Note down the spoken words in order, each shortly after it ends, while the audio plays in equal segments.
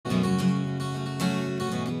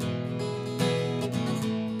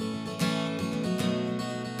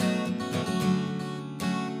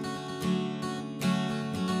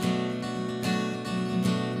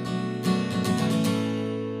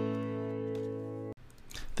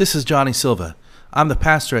This is Johnny Silva. I'm the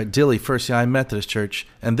pastor at Dilley First United Methodist Church,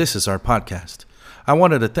 and this is our podcast. I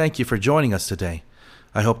wanted to thank you for joining us today.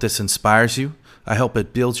 I hope this inspires you, I hope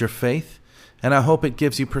it builds your faith, and I hope it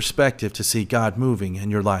gives you perspective to see God moving in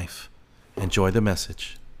your life. Enjoy the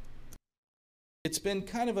message. It's been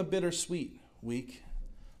kind of a bittersweet week.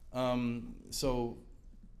 So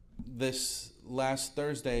this last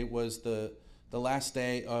Thursday was the last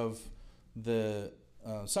day of the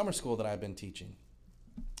summer school that I've been teaching.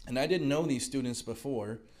 And I didn't know these students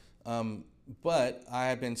before, but I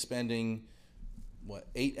have been spending,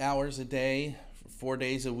 8 hours a day, 4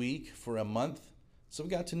 days a week for a month. So we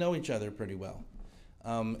got to know each other pretty well.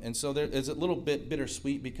 And so there is a little bit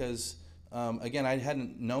bittersweet because, again, I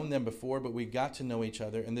hadn't known them before, but we got to know each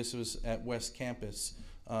other. And this was at West Campus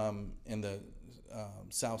in the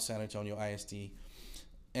South San Antonio ISD.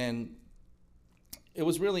 And it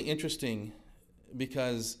was really interesting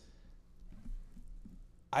because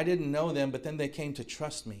I didn't know them, but then they came to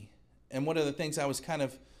trust me. And one of the things I was kind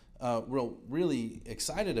of really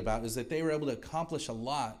excited about is that they were able to accomplish a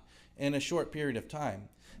lot in a short period of time.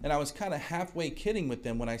 And I was kind of halfway kidding with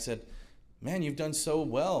them when I said, man, you've done so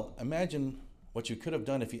well. Imagine what you could have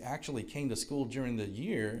done if you actually came to school during the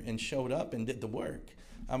year and showed up and did the work.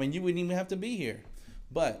 I mean, you wouldn't even have to be here.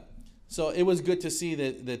 But so it was good to see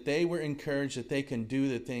that they were encouraged that they can do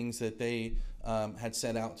the things that they had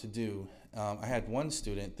set out to do. I had one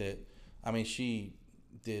student that, she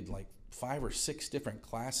did like 5 or 6 different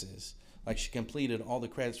classes. Like she completed all the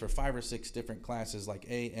credits for 5 or 6 different classes, like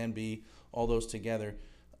A and B, all those together.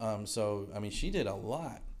 She did a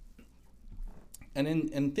lot. And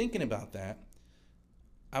in thinking about that,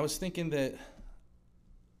 I was thinking that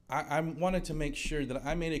I wanted to make sure that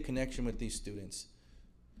I made a connection with these students,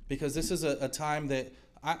 because this is a time that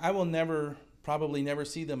I will probably never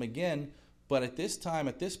see them again. But at this time,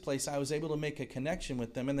 at this place, I was able to make a connection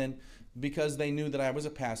with them. And then because they knew that I was a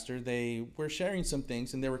pastor, they were sharing some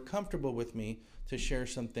things, and they were comfortable with me to share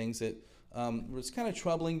some things that was kind of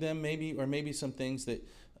troubling them, maybe some things that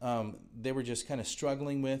they were just kind of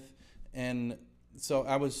struggling with. And so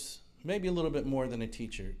I was maybe a little bit more than a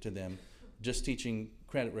teacher to them, just teaching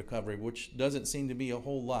credit recovery, which doesn't seem to be a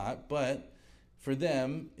whole lot, but for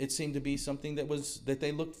them, it seemed to be something that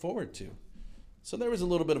they looked forward to. So there was a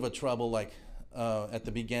little bit of a trouble, at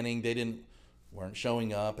the beginning, they weren't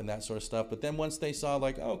showing up and that sort of stuff. But then once they saw,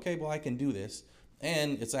 I can do this,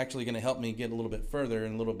 and it's actually going to help me get a little bit further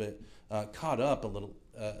and a little bit caught up a little,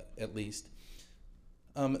 at least.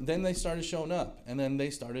 Then they started showing up, and then they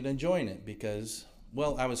started enjoying it because,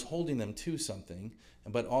 I was holding them to something,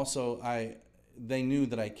 but also they knew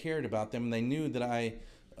that I cared about them, and they knew that I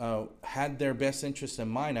had their best interest in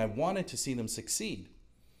mind. I wanted to see them succeed.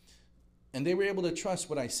 And they were able to trust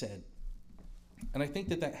what I said. And I think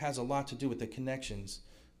that has a lot to do with the connections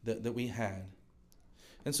that we had.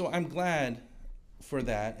 And so I'm glad for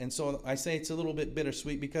that. And so I say it's a little bit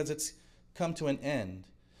bittersweet because it's come to an end.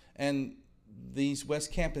 And these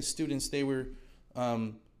West Campus students, they were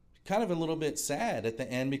kind of a little bit sad at the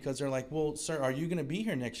end because they're like, well, sir, are you going to be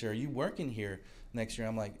here next year? Are you working here next year?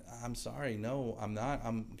 I'm like, I'm sorry. No, I'm not.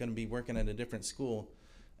 I'm going to be working at a different school.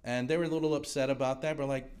 And they were a little upset about that.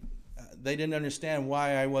 But they didn't understand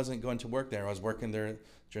why I wasn't going to work there. I was working there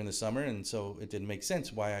during the summer, and so it didn't make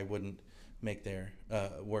sense why I wouldn't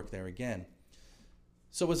work there again.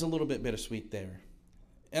 So it was a little bit bittersweet there.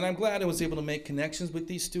 And I'm glad I was able to make connections with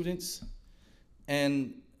these students,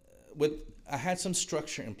 and I had some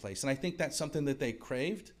structure in place. And I think that's something that they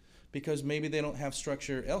craved because maybe they don't have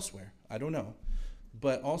structure elsewhere. I don't know.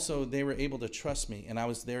 But also they were able to trust me, and I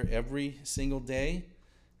was there every single day.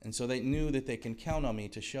 And so they knew that they can count on me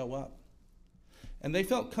to show up. And they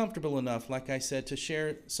felt comfortable enough, like I said, to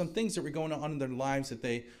share some things that were going on in their lives that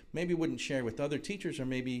they maybe wouldn't share with other teachers or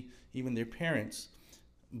maybe even their parents.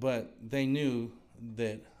 But they knew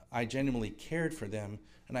that I genuinely cared for them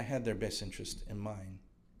and I had their best interest in mind.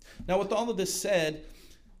 Now, with all of this said,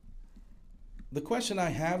 the question I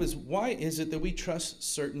have is, why is it that we trust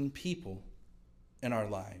certain people in our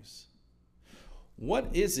lives? What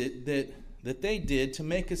is it that they did to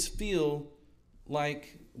make us feel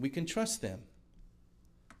like we can trust them?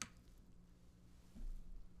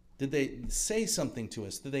 Did they say something to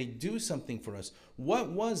us? Did they do something for us?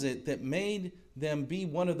 What was it that made them be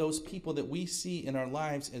one of those people that we see in our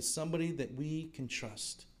lives as somebody that we can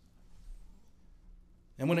trust?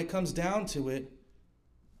 And when it comes down to it,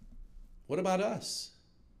 what about us?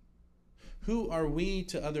 Who are we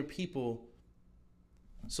to other people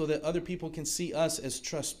so that other people can see us as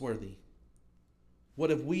trustworthy?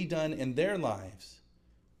 What have we done in their lives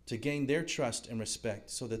to gain their trust and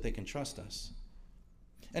respect so that they can trust us?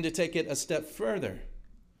 And to take it a step further,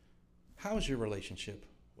 How's your relationship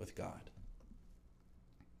with God?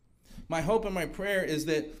 My hope and my prayer is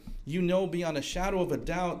that you know beyond a shadow of a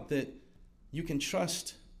doubt that you can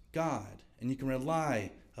trust God and you can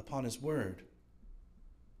rely upon His Word.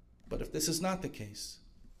 But if this is not the case,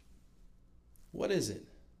 what is it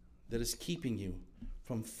that is keeping you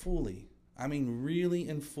from fully, I mean really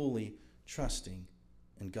and fully, trusting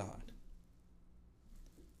in God?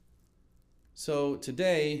 So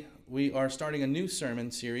today we are starting a new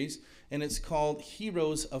sermon series, and it's called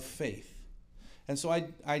Heroes of Faith. And so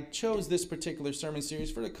I chose this particular sermon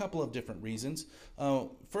series for a couple of different reasons.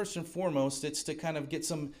 First and foremost, it's to kind of get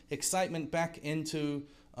some excitement back into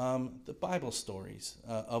the Bible stories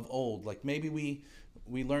of old. Like maybe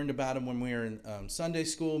we learned about them when we were in Sunday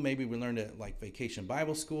school. Maybe we learned it like Vacation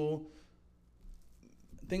Bible School.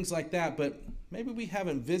 Things like that. But maybe we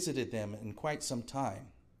haven't visited them in quite some time.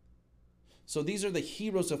 So these are the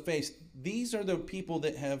heroes of faith. These are the people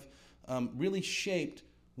that have really shaped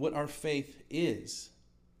what our faith is.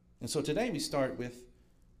 And so today we start with,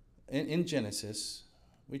 in Genesis,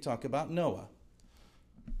 we talk about Noah.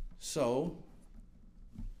 So,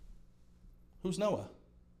 who's Noah?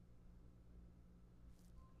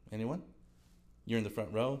 Anyone? You're in the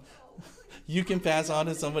front row. You can pass on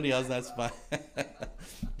to somebody else, that's fine.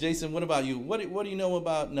 Jason, what about you? What do you know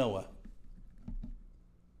about Noah?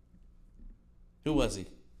 Who was he?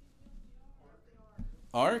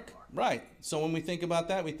 Ark? Right. So when we think about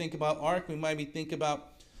that, we think about Ark. We maybe think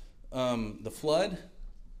about the flood,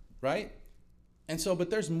 right? And so, but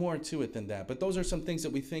there's more to it than that. But those are some things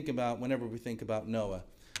that we think about whenever we think about Noah.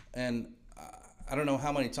 And I don't know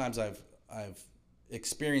how many times I've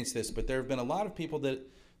experienced this, but there have been a lot of people that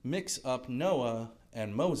mix up Noah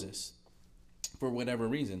and Moses for whatever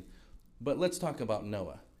reason. But let's talk about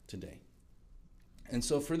Noah today. And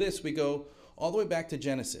so for this, we go all the way back to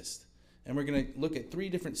Genesis. And we're going to look at three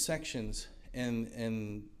different sections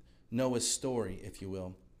in Noah's story, if you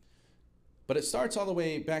will. But it starts all the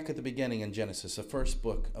way back at the beginning in Genesis, the first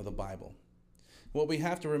book of the Bible. What we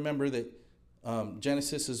have to remember that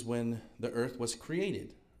Genesis is when the earth was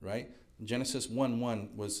created, right? Genesis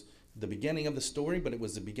 1:1 was the beginning of the story, but it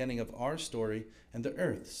was the beginning of our story and the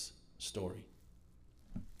earth's story.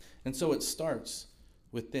 And so it starts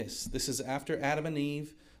with this. This is after Adam and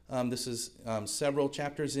Eve. This is several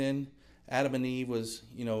chapters in. Adam and Eve was,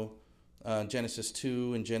 Genesis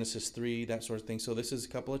 2 and Genesis 3, that sort of thing. So this is a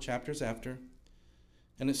couple of chapters after.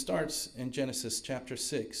 And it starts in Genesis chapter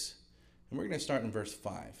 6. And we're going to start in verse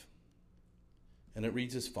 5. And it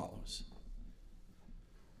reads as follows.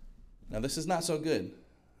 Now this is not so good.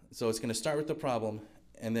 So it's going to start with the problem,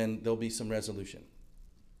 and then there'll be some resolution.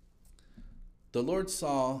 The Lord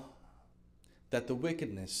saw that the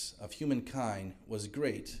wickedness of humankind was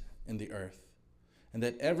great in the earth, and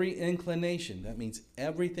that every inclination, that means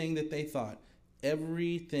everything that they thought,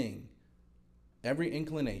 every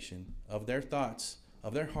inclination of their thoughts,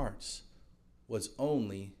 of their hearts, was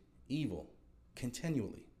only evil,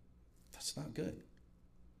 continually. That's not good.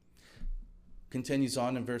 Continues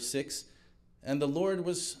on in verse 6, and the Lord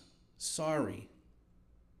was sorry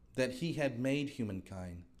that he had made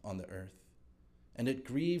humankind on the earth, and it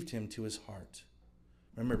grieved him to his heart.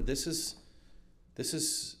 Remember, this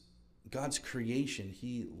is God's creation.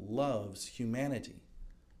 He loves humanity.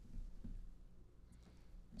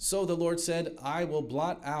 So the Lord said, I will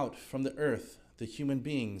blot out from the earth the human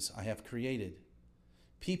beings I have created,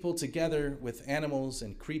 people together with animals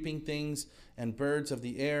and creeping things and birds of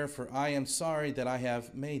the air, for I am sorry that I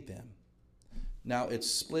have made them. Now it's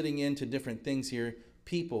splitting into different things here.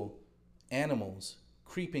 People, animals,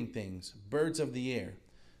 creeping things, birds of the air.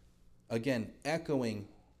 Again, echoing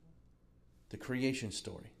the creation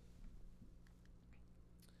story.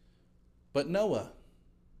 But Noah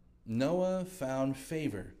found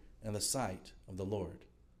favor in the sight of the Lord.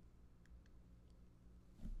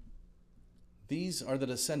 These are the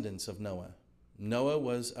descendants of Noah. Noah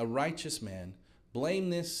was a righteous man,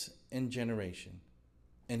 blameless in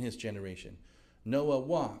his generation. Noah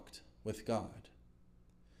walked with God.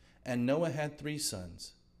 And Noah had 3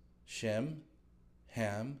 sons, Shem,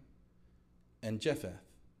 Ham, and Japheth.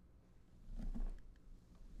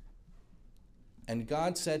 And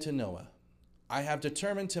God said to Noah, I have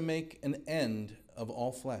determined to make an end of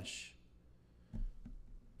all flesh,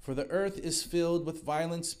 for the earth is filled with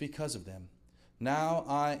violence because of them. Now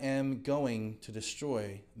I am going to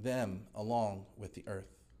destroy them along with the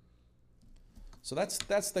earth. So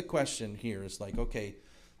that's the question here. It's like, okay,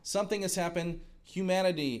 something has happened.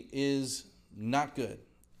 Humanity is not good.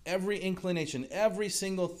 Every inclination, every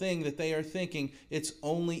single thing that they are thinking, it's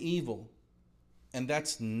only evil. And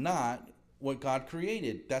that's not what God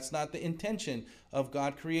created. That's not the intention of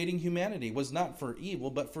God creating humanity. It was not for evil,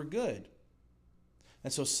 but for good.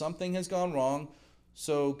 And so something has gone wrong.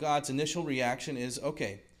 So God's initial reaction is,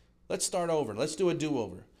 okay, let's start over. Let's do a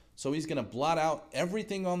do-over. So he's going to blot out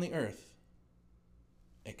everything on the earth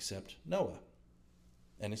except Noah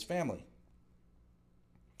and his family.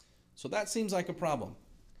 So that seems like a problem.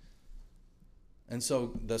 And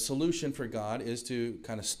so the solution for God is to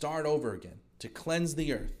kind of start over again, to cleanse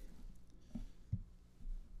the earth.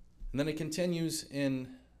 And then it continues in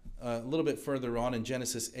a little bit further on in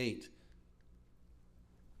Genesis 8.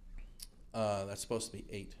 That's supposed to be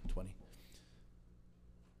 8:20.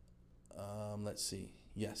 Let's see.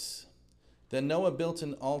 Yes. Then Noah built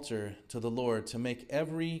an altar to the Lord to make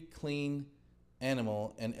every clean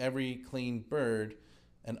animal and every clean bird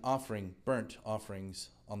an offering, burnt offerings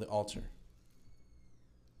on the altar.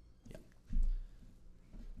 Yeah.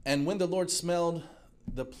 And when the Lord smelled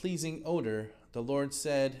the pleasing odor, the Lord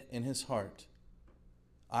said in his heart,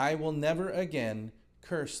 I will never again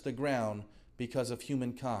curse the ground because of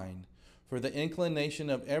humankind, for the inclination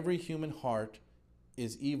of every human heart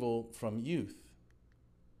is evil from youth.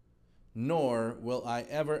 Nor will I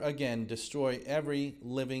ever again destroy every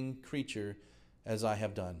living creature as I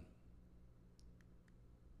have done.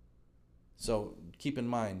 So keep in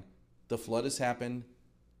mind, the flood has happened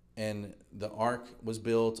and the ark was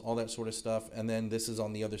built, all that sort of stuff, and then this is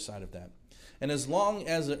on the other side of that. And as long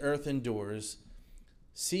as the earth endures,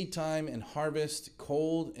 seed time and harvest,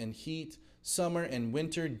 cold and heat, summer and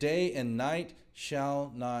winter, day and night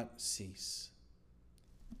shall not cease.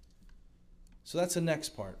 So that's the next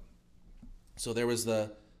part. So there was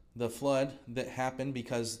the flood that happened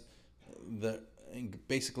because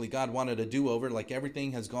basically God wanted a do-over, like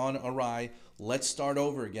everything has gone awry. Let's start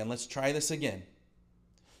over again. Let's try this again.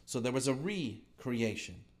 So there was a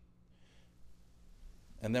recreation.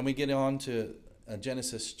 And then we get on to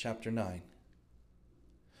Genesis chapter 9.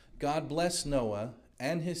 God blessed Noah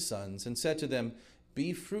and his sons and said to them,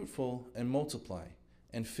 be fruitful and multiply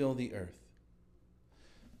and fill the earth.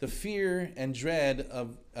 The fear and dread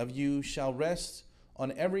of you shall rest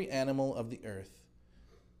on every animal of the earth,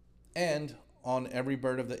 and on every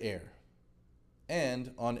bird of the air,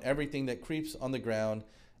 and on everything that creeps on the ground,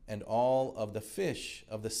 and all of the fish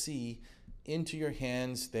of the sea. Into your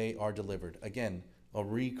hands they are delivered. Again, a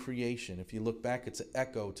recreation. If you look back, it's an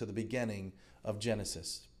echo to the beginning of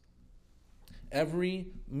Genesis. Every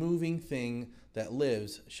moving thing that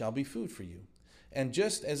lives shall be food for you. And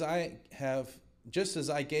just as I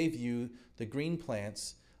gave you the green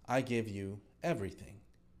plants, I give you everything.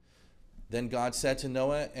 Then God said to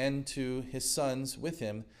Noah and to his sons with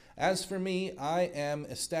him, as for me, I am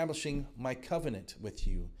establishing my covenant with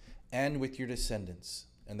you and with your descendants.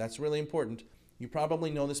 And that's really important. You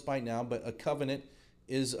probably know this by now, but a covenant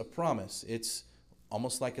is a promise. It's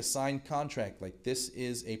almost like a signed contract. Like, this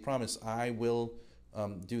is a promise. I will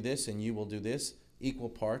do this and you will do this. Equal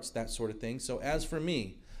parts, that sort of thing. So as for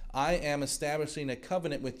me, I am establishing a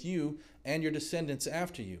covenant with you and your descendants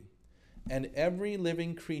after you, and every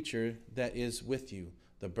living creature that is with you,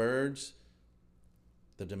 the birds,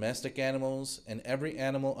 the domestic animals, and every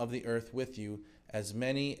animal of the earth with you, as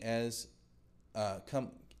many as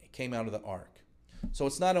came out of the ark. So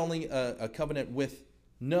it's not only a covenant with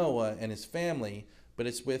Noah and his family, but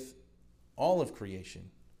it's with all of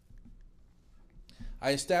creation.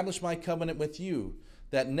 I establish my covenant with you,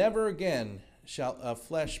 that never again shall a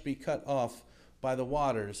flesh be cut off by the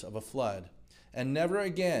waters of a flood, and never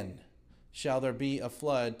again shall there be a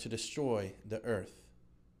flood to destroy the earth.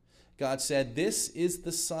 God said, this is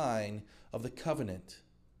the sign of the covenant,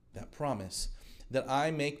 that promise, that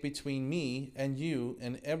I make between me and you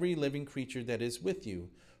and every living creature that is with you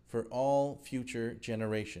for all future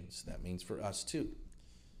generations. That means for us too.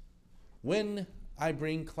 When I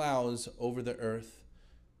bring clouds over the earth,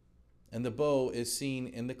 and the bow is seen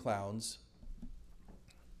in the clouds.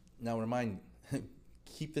 Now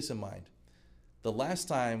keep this in mind. The last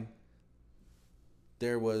time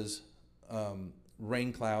there was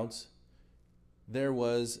rain clouds, there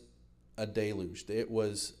was a deluge. It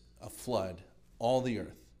was a flood, all the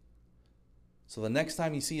earth. So the next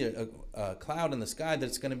time you see a cloud in the sky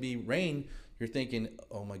that's going to be rain, you're thinking,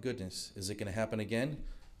 oh my goodness, is it going to happen again?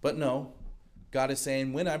 But no. God is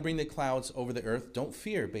saying, when I bring the clouds over the earth, don't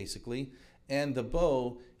fear, basically, and the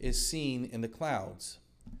bow is seen in the clouds.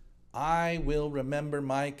 I will remember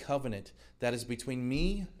my covenant that is between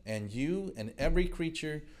me and you and every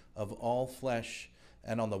creature of all flesh,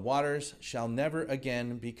 and on the waters shall never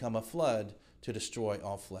again become a flood to destroy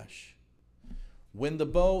all flesh. When the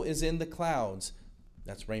bow is in the clouds,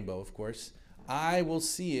 that's rainbow, of course, I will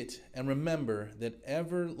see it and remember that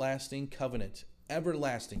everlasting covenant,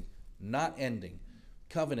 everlasting, not ending,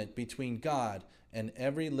 covenant between God and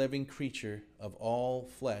every living creature of all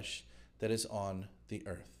flesh that is on the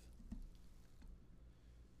earth.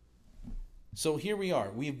 So here we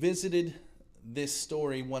are. We visited this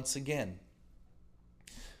story once again.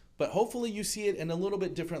 But hopefully you see it in a little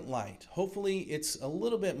bit different light. Hopefully it's a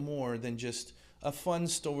little bit more than just a fun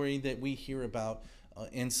story that we hear about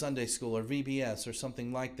in Sunday school or VBS or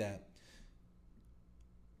something like that.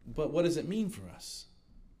 But what does it mean for us?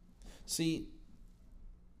 See,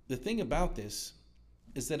 the thing about this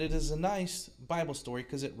is that it is a nice Bible story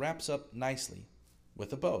because it wraps up nicely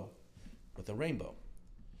with a bow, with a rainbow.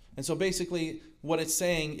 And so basically what it's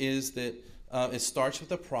saying is that it starts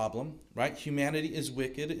with a problem, right? Humanity is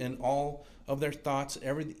wicked and all of their thoughts,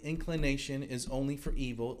 every inclination is only for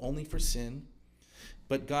evil, only for sin.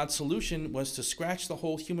 But God's solution was to scratch the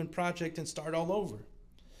whole human project and start all over.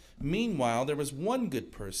 Meanwhile, there was one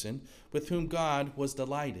good person with whom God was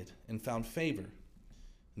delighted and found favor.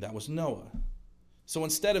 And that was Noah. So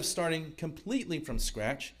instead of starting completely from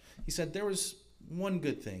scratch, he said there was one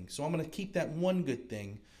good thing. So I'm going to keep that one good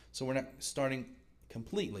thing so we're not starting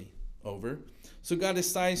completely over. So God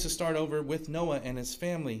decides to start over with Noah and his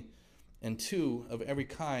family and 2 of every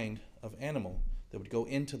kind of animal that would go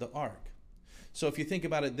into the ark. So if you think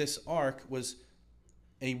about it, this ark was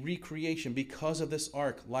a recreation. Because of this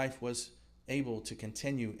ark, life was able to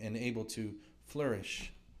continue and able to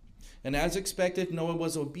flourish. And as expected, Noah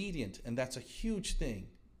was obedient, and that's a huge thing.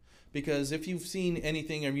 Because if you've seen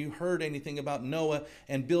anything or you heard anything about Noah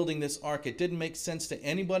and building this ark, it didn't make sense to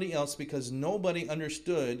anybody else because nobody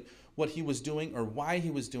understood what he was doing or why he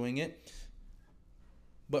was doing it.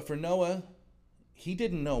 But for Noah, he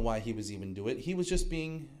didn't know why he was even doing it. He was just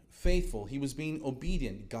being faithful. He was being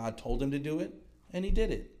obedient. God told him to do it, and he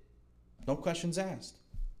did it. No questions asked.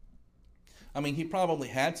 I mean, he probably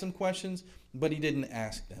had some questions, but he didn't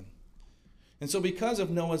ask them. And so because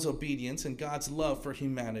of Noah's obedience and God's love for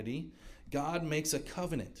humanity, God makes a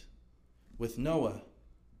covenant with Noah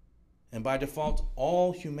and by default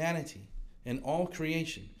all humanity and all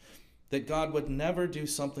creation that God would never do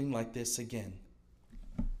something like this again.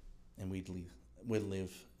 And would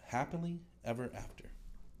live happily ever after.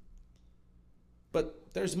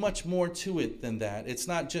 But there's much more to it than that. It's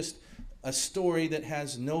not just a story that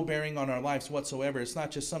has no bearing on our lives whatsoever. It's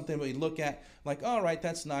not just something we look at like, all right,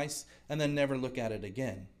 that's nice, and then never look at it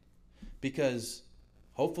again. Because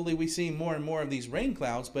hopefully we see more and more of these rain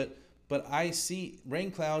clouds, but I see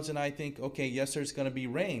rain clouds and I think, okay, yes, there's going to be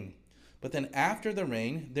rain. But then after the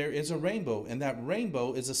rain, there is a rainbow, and that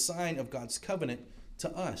rainbow is a sign of God's covenant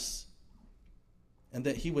to us, and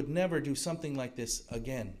that he would never do something like this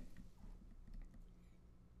again.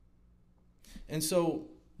 And so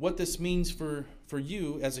what this means for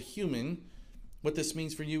you as a human, what this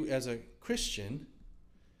means for you as a Christian,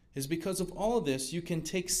 is because of all of this, you can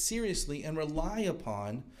take seriously and rely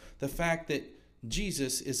upon the fact that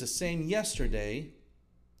Jesus is the same yesterday,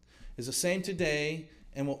 is the same today,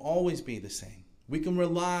 and will always be the same. We can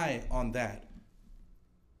rely on that.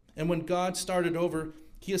 And when God started over,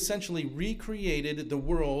 he essentially recreated the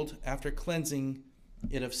world after cleansing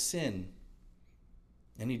it of sin.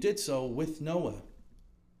 And he did so with Noah.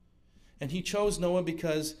 And he chose Noah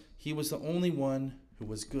because he was the only one who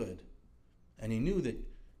was good. And he knew that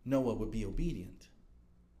Noah would be obedient.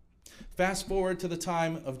 Fast forward to the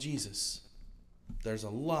time of Jesus. There's a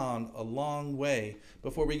long way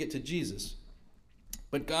before we get to Jesus.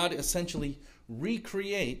 But God essentially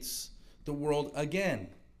recreates the world again.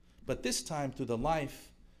 But this time through the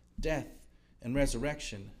life, death, and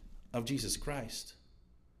resurrection of Jesus Christ.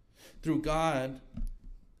 Through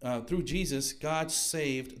Jesus, God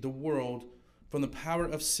saved the world from the power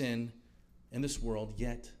of sin in this world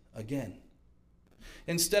yet again.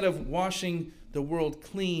 Instead of washing the world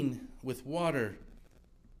clean with water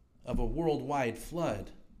of a worldwide flood,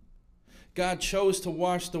 God chose to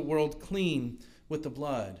wash the world clean with the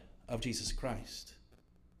blood of Jesus Christ.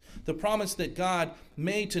 The promise that God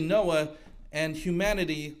made to Noah and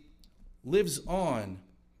humanity lives on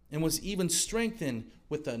and was even strengthened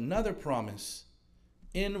with another promise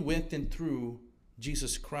in, with, and through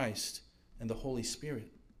Jesus Christ and the Holy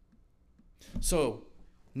Spirit. So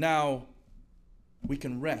now we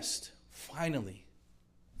can rest, finally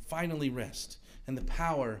rest in the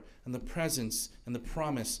power and the presence and the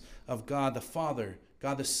promise of God the Father,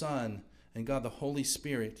 God the Son, and God the Holy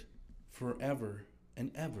Spirit forever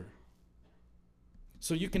and ever.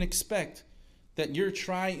 So you can expect that your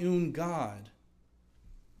triune God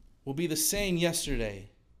will be the same yesterday,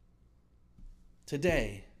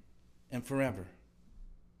 today, and forever.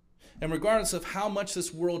 And regardless of how much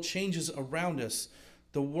this world changes around us,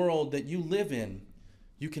 the world that you live in,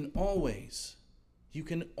 you can always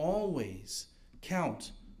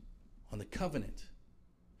count on the covenant,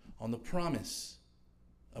 on the promise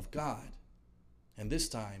of God, and this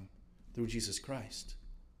time through Jesus Christ.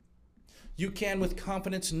 You can with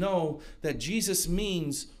confidence know that Jesus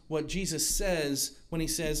means what Jesus says when he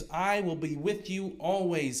says, I will be with you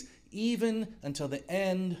always, even until the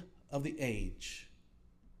end of the age.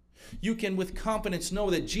 You can with confidence know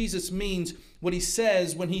that Jesus means what he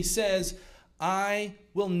says when he says, I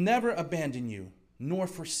will never abandon you nor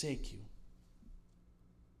forsake you.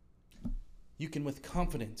 You can with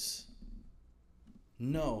confidence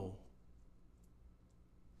know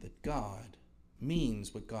that God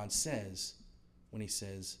means what God says when he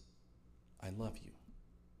says, I love you.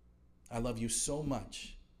 I love you so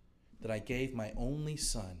much that I gave my only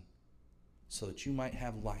Son so that you might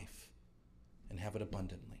have life and have it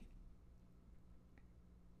abundantly.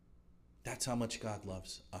 That's how much God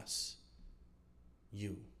loves us,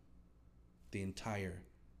 you, the entire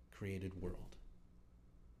created world.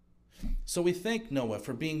 So we thank Noah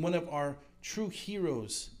for being one of our true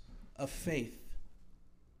heroes of faith.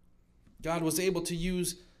 God was able to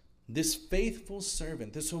use this faithful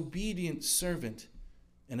servant, this obedient servant,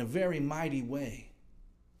 in a very mighty way.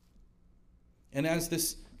 And as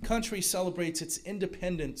this country celebrates its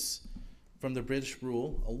independence from the British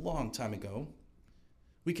rule a long time ago,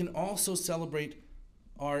 we can also celebrate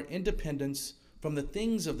our independence from the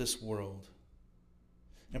things of this world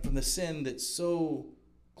and from the sin that so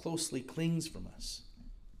closely clings from us.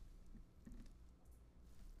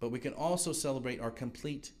 But we can also celebrate our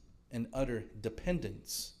complete and utter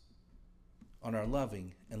dependence on our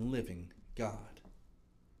loving and living God.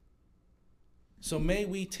 So may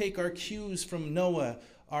we take our cues from Noah,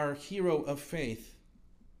 our hero of faith,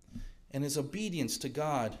 and his obedience to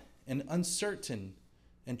God in uncertain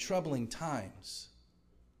and troubling times.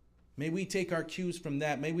 May we take our cues from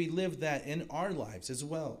that. May we live that in our lives as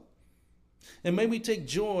well. And may we take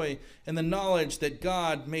joy in the knowledge that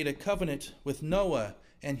God made a covenant with Noah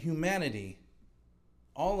and humanity,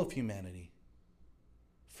 all of humanity,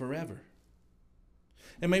 forever.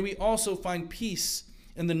 And may we also find peace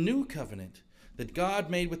in the new covenant that God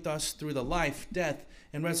made with us through the life, death,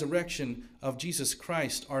 and resurrection of Jesus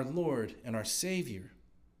Christ, our Lord and our Savior.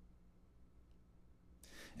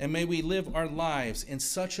 And may we live our lives in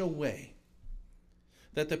such a way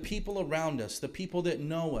that the people around us, the people that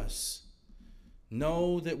know us,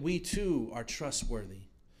 know that we too are trustworthy,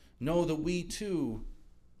 know that we too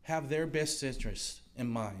have their best interests in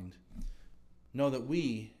mind, know that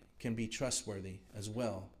we can be trustworthy as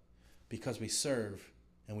well because we serve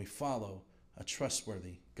and we follow a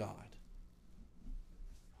trustworthy God.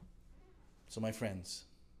 So my friends,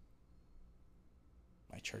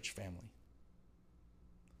 my church family,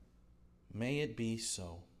 may it be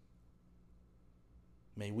so.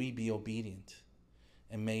 May we be obedient,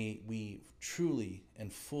 and may we truly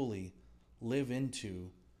and fully live into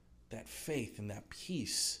that faith and that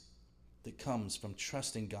peace that comes from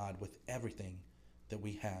trusting God with everything that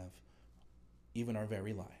we have, even our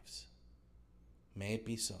very lives. May it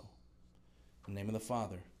be so. In the name of the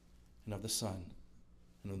Father, and of the Son,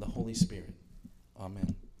 and of the Holy Spirit.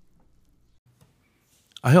 Amen.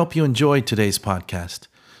 I hope you enjoyed today's podcast.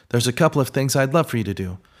 There's a couple of things I'd love for you to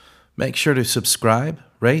do. Make sure to subscribe,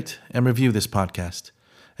 rate, and review this podcast.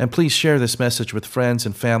 And please share this message with friends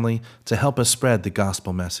and family to help us spread the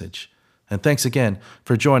gospel message. And thanks again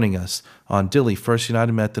for joining us on Dilley First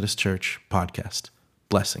United Methodist Church podcast.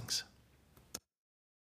 Blessings.